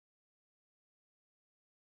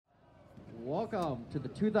Welcome to the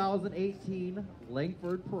 2018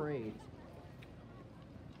 Langford Parade.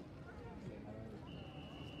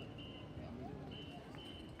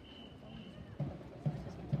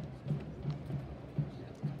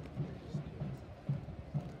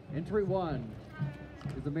 Entry 1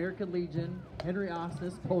 is American Legion, Henry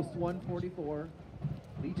Osnes, Post 144,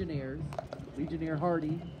 Legionnaires, Legionnaire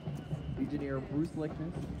Hardy, Legionnaire Bruce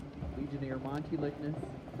Lickness, Legionnaire Monty Lickness,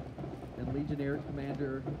 and Legionnaire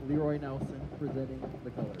Commander Leroy Nelson presenting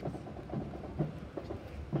the colors.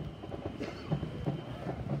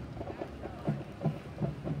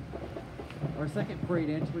 Our second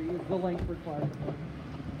parade entry is the Langford Parade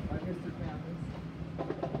by Mr.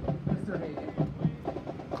 Kappas, Mr. Hagan.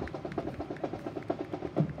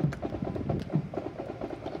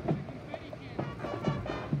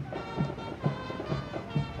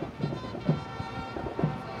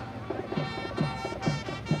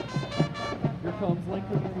 Comes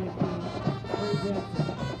Langford Area Queen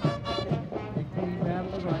and Queen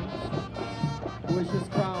Battle of Ranks, who was just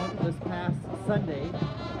crowned this past Sunday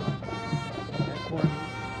at Corning.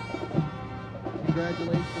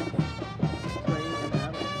 Congratulations, Trey and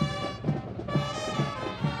Natalie.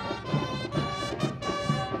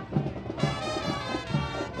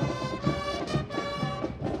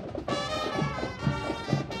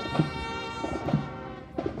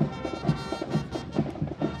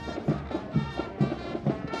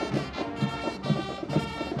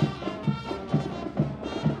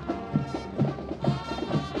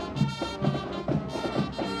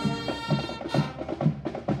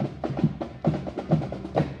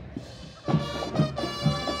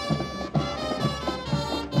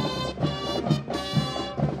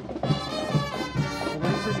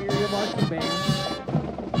 Marching band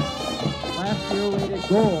last year weighted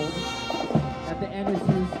gold at the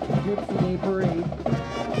NSU's Gypsy Day Parade.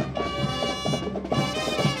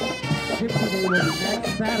 Gypsy Day will be next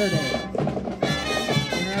Saturday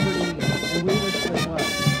in Aberdeen, and we wish them well.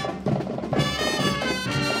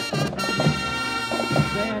 The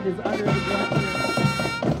band is under the direction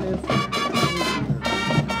of this.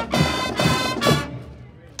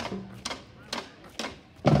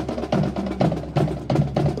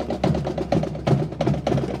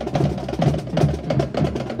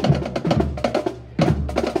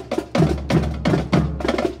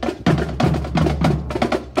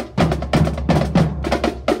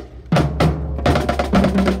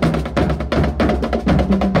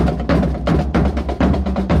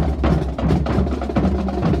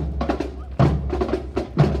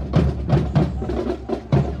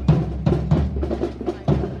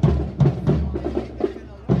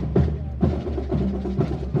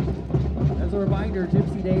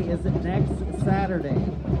 Gypsy Day is next Saturday.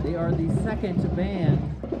 They are the second band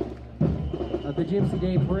of the Gypsy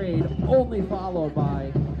Day Parade, only followed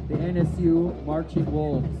by the NSU Marching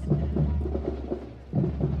Wolves.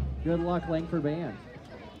 Good luck, Langford Band.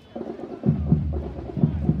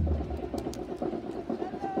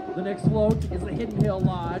 The next float is the Hidden Hill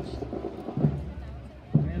Lodge,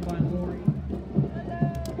 ran by Lori,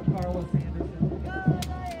 Carlos Anderson,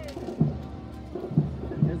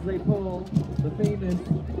 as they pull the famous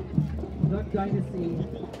Duck Dynasty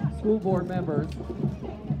school board members.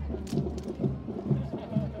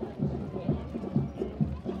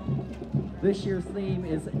 This year's theme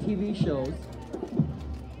is TV shows.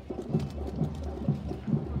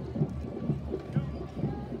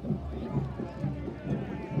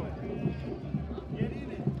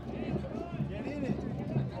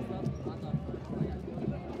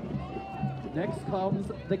 Next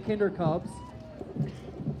comes the Kinder Cubs.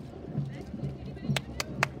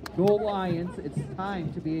 Go Lions, it's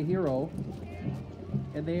time to be a hero.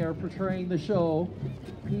 And they are portraying the show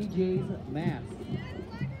PJ's Mask.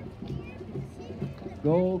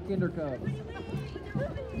 Go Kinder Cubs.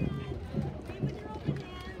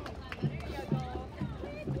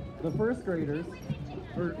 The first graders,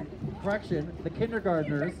 or correction, the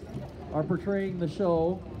kindergartners are portraying the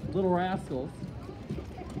show Little Rascals.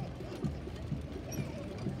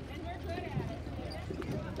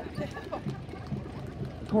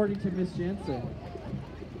 According to Miss Jensen,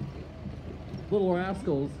 Little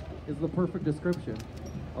Rascals is the perfect description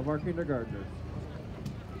of our kindergartners.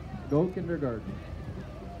 Go Kindergarten.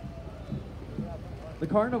 The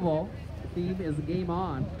carnival theme is Game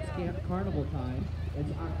On. It's Camp Carnival time. It's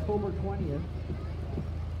October 20th.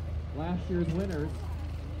 Last year's winners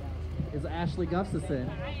is Ashley Gustafson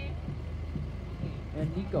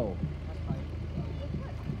and Nico.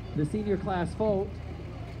 The senior class vote,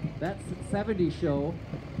 that's 70 show.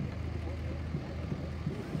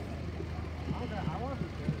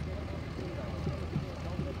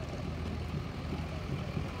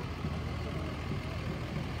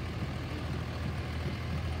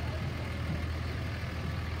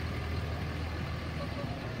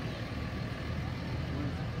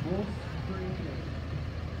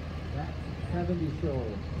 70 show.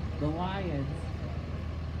 The Lions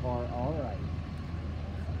are all right.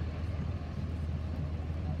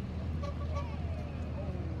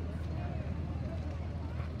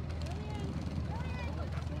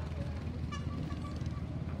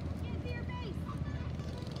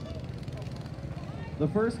 The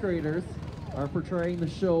first graders are portraying the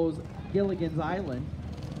show's Gilligan's Island.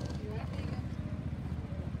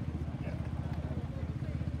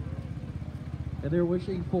 And they're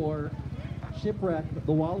wishing for Shipwreck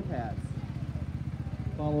the Wildcats,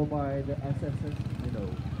 followed by the SSS Minnow.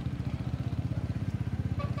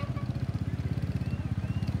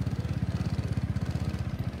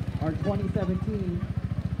 Our 2017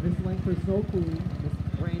 Miss Langford Snow Queen, Miss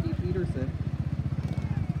Brandy Peterson.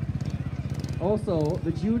 Also,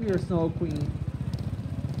 the Junior Snow Queen,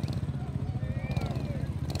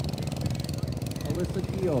 Alyssa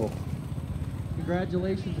Keogh.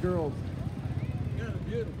 Congratulations, girls. You got a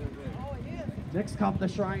beautiful day. Oh, it is. Next come the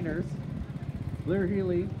Shriners. Blair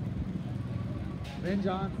Healy, Ben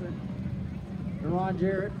Johnson, and Ron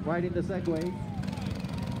Jarrett riding the Segways.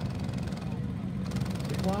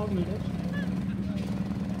 The Clown Unit,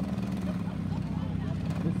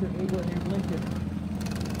 Mr. Abraham Lincoln,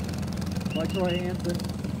 by Troy Hansen,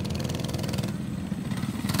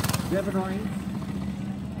 Devin Raines,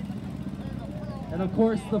 and of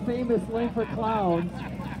course the famous Langford Clowns,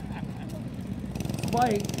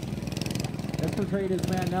 Spike, as portrayed as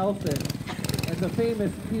Matt Nelson, and the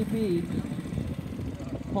famous PP,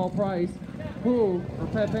 Paul Price, who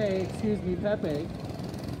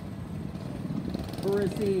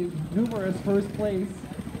received numerous first place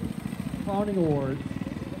clowning awards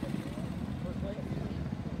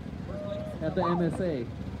at the MSA.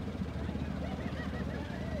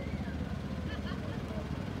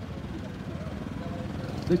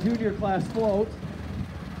 The junior class float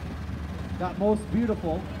got most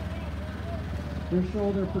beautiful. Their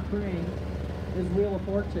shoulder portraying is Wheel of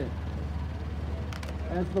Fortune.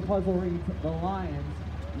 As the puzzle reads, the Lions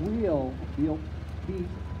will beat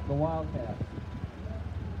the Wildcats.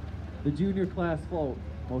 The junior class float,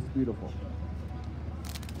 most beautiful.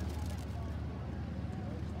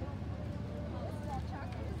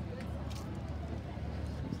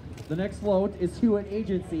 The next float is Hewitt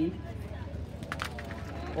Agency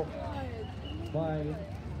by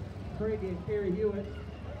Craig and Carrie Hewitt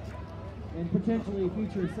and potentially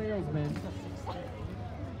future salesmen.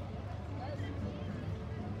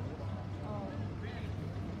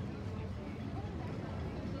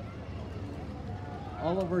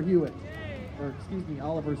 Oliver Hewitt, or excuse me,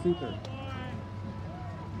 Oliver Suter.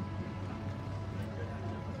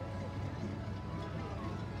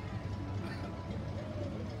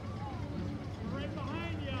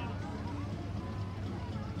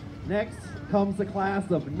 Next comes the class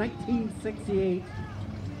of 1968,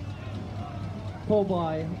 pulled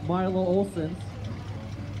by Milo Olson's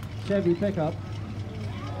Chevy pickup,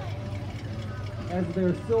 as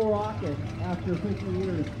they're still rocking after 50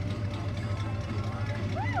 years.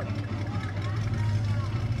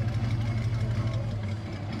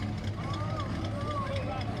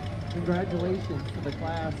 Congratulations to the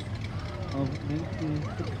class of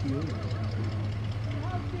 1968.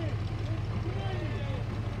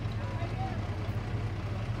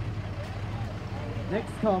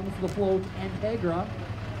 Next comes the float Integra.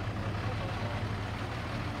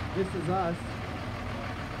 This is us.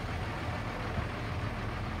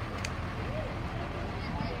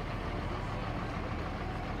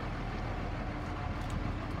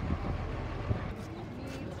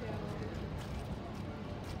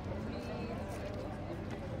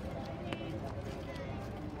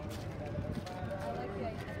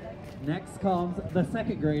 Next comes the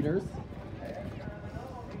second graders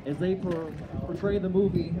as they portray the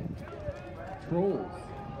movie Trolls.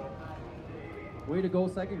 Way to go,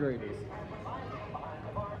 second graders.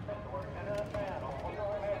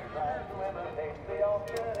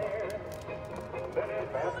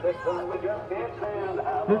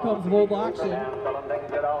 Here comes World Auction. Bill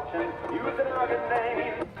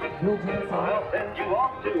Jensen. I'll send you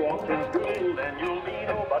off to auction school, and you'll be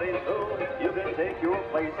nobody's fool. You can take your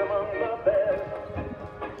place among the best.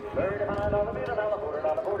 $35 bill,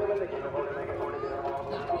 $40 with a kilo,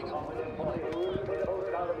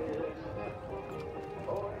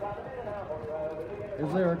 as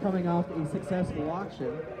they are coming off a successful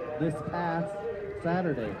auction this past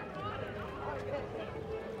Saturday.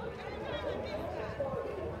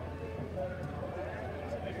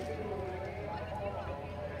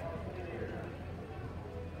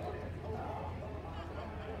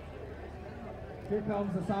 Here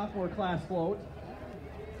comes the sophomore class float.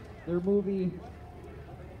 Their movie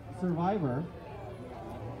Survivor.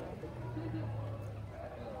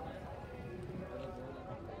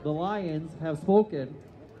 The Lions have spoken.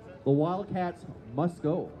 The Wildcats must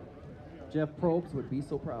go. Jeff Probst would be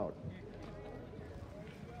so proud.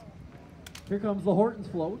 Here comes the Hortons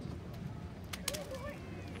float,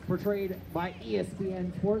 portrayed by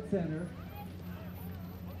ESPN Sports Center.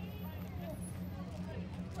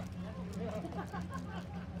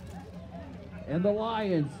 And the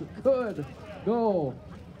Lions could go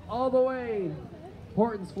all the way.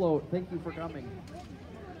 Hortons float, thank you for coming.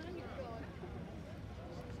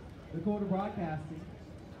 Dakota Broadcasting,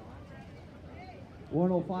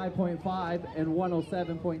 105.5 and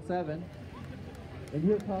 107.7. And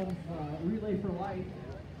here comes Relay for Life.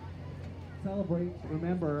 Celebrate,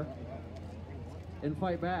 remember, and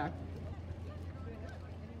fight back.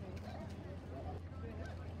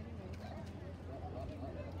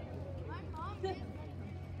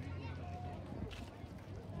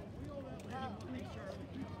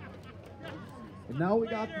 And now we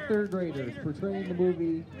got the third graders portraying the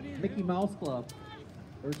movie Mickey Mouse Club,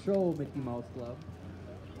 or show Mickey Mouse Club.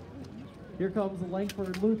 Here comes the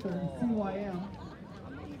Langford Lutheran CYM.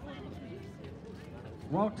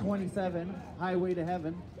 Route 27, Highway to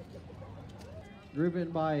Heaven,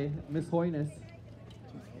 driven by Miss Hoynes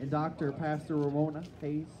and Dr. Pastor Ramona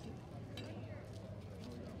Hayes.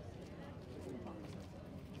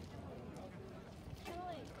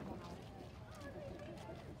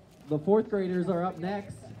 The fourth graders are up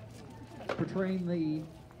next, portraying the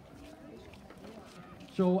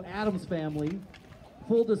show Addams Family.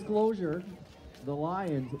 Full disclosure, the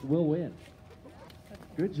Lions will win.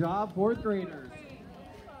 Good job, fourth graders.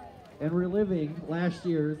 And reliving last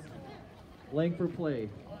year's Langford play.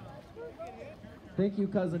 Thank you,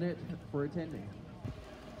 Cousinette, for attending.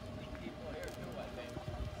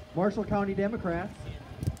 Marshall County Democrats,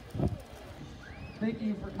 thank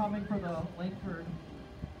you for coming for the Langford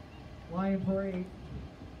Lion Parade.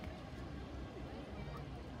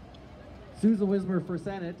 Susan Wismer for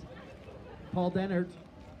Senate, Paul Dennert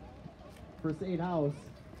for State House,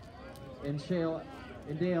 and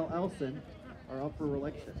Dale Elson are up for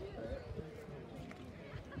election.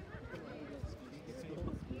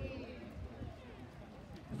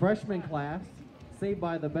 Freshman class, Saved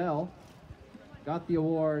by the Bell, got the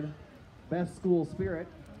award Best School Spirit.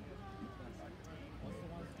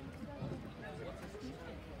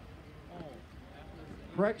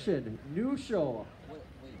 Correction, new show,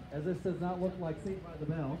 as this does not look like Saved by the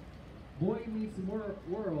Bell. Boy Meets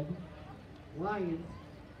World, Lions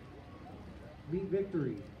meet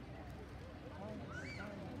Victory.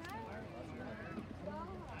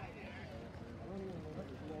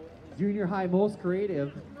 Junior High Most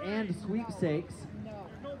Creative and Sweepstakes.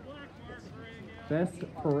 Best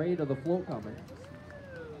Parade of the Float coming.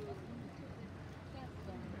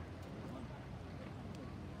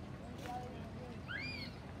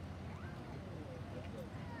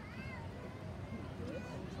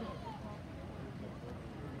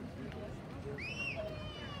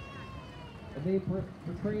 And they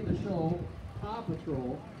portray the show Paw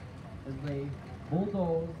Patrol as they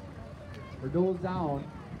bulldoze or doze down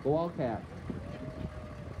the Wildcat.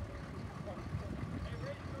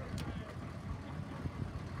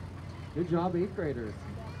 Good job, 8th graders.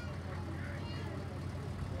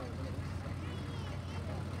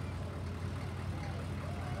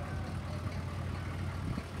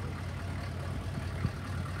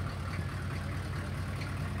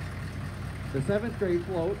 The 7th grade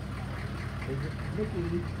float is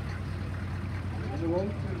Mickey and the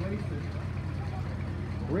Roadster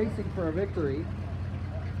racing for a victory.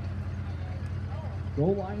 Go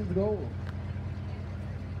Lions, go!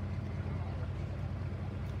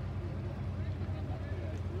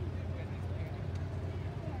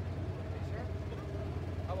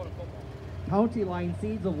 County Line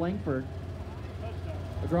Seeds of Langford.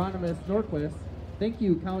 Agronomist Norquist. Thank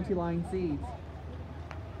you, County Line Seeds.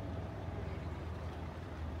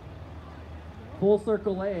 Full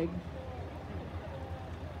Circle Egg,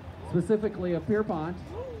 specifically a Pierpont.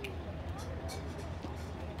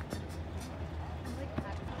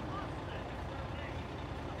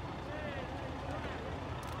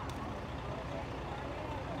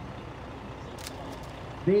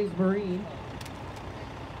 Dave's Marine,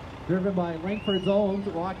 driven by Langford's own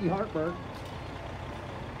Rocky Hartberg.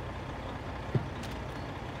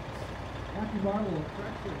 Rocky Marlowe,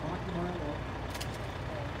 correction, Rocky Marlowe.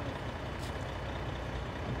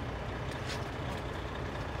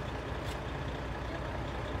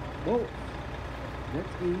 Whoa, jet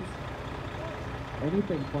skis,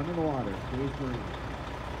 anything fun in the water, Dave's Marine.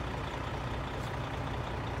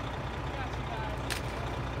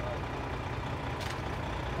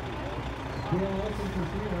 Dale Olson for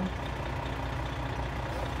Cena.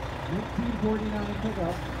 1949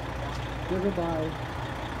 pickup, driven by,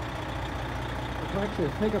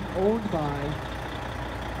 pickup owned by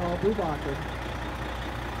Paul Bubacher,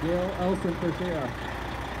 Dale Elson for sheriff.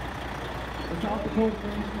 The South Dakota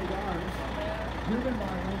National Guard, driven by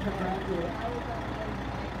Langford graduate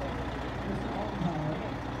Mr. Altenpower.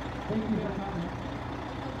 Thank you for coming.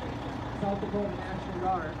 South Dakota National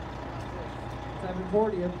Guard,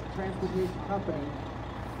 740th Transportation Company,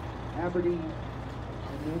 Aberdeen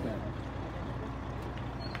and Newman.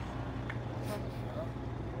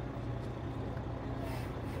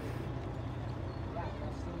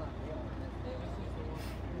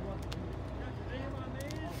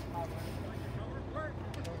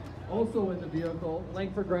 Also in the vehicle,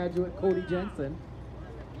 Langford graduate Cody Jensen.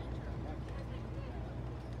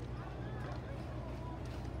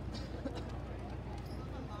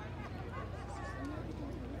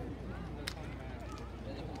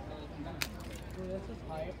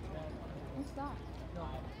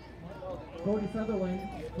 Cody Sutherland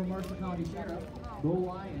from Marshall County Sheriff. Go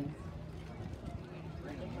Lions.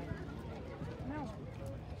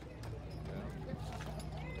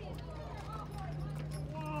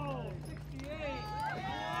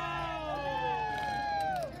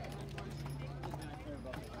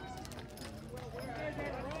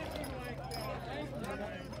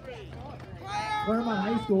 Claremont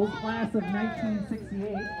High School, class of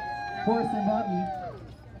 1968, horse and buggy.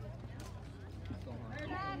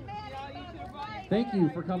 Thank you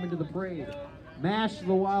for coming to the parade. Mash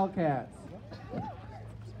the Wildcats.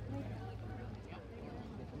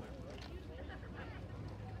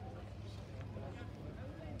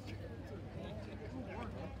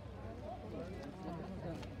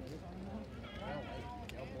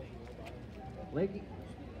 Lake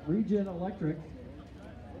Region Electric.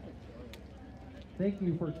 Thank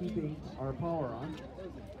you for keeping our power on.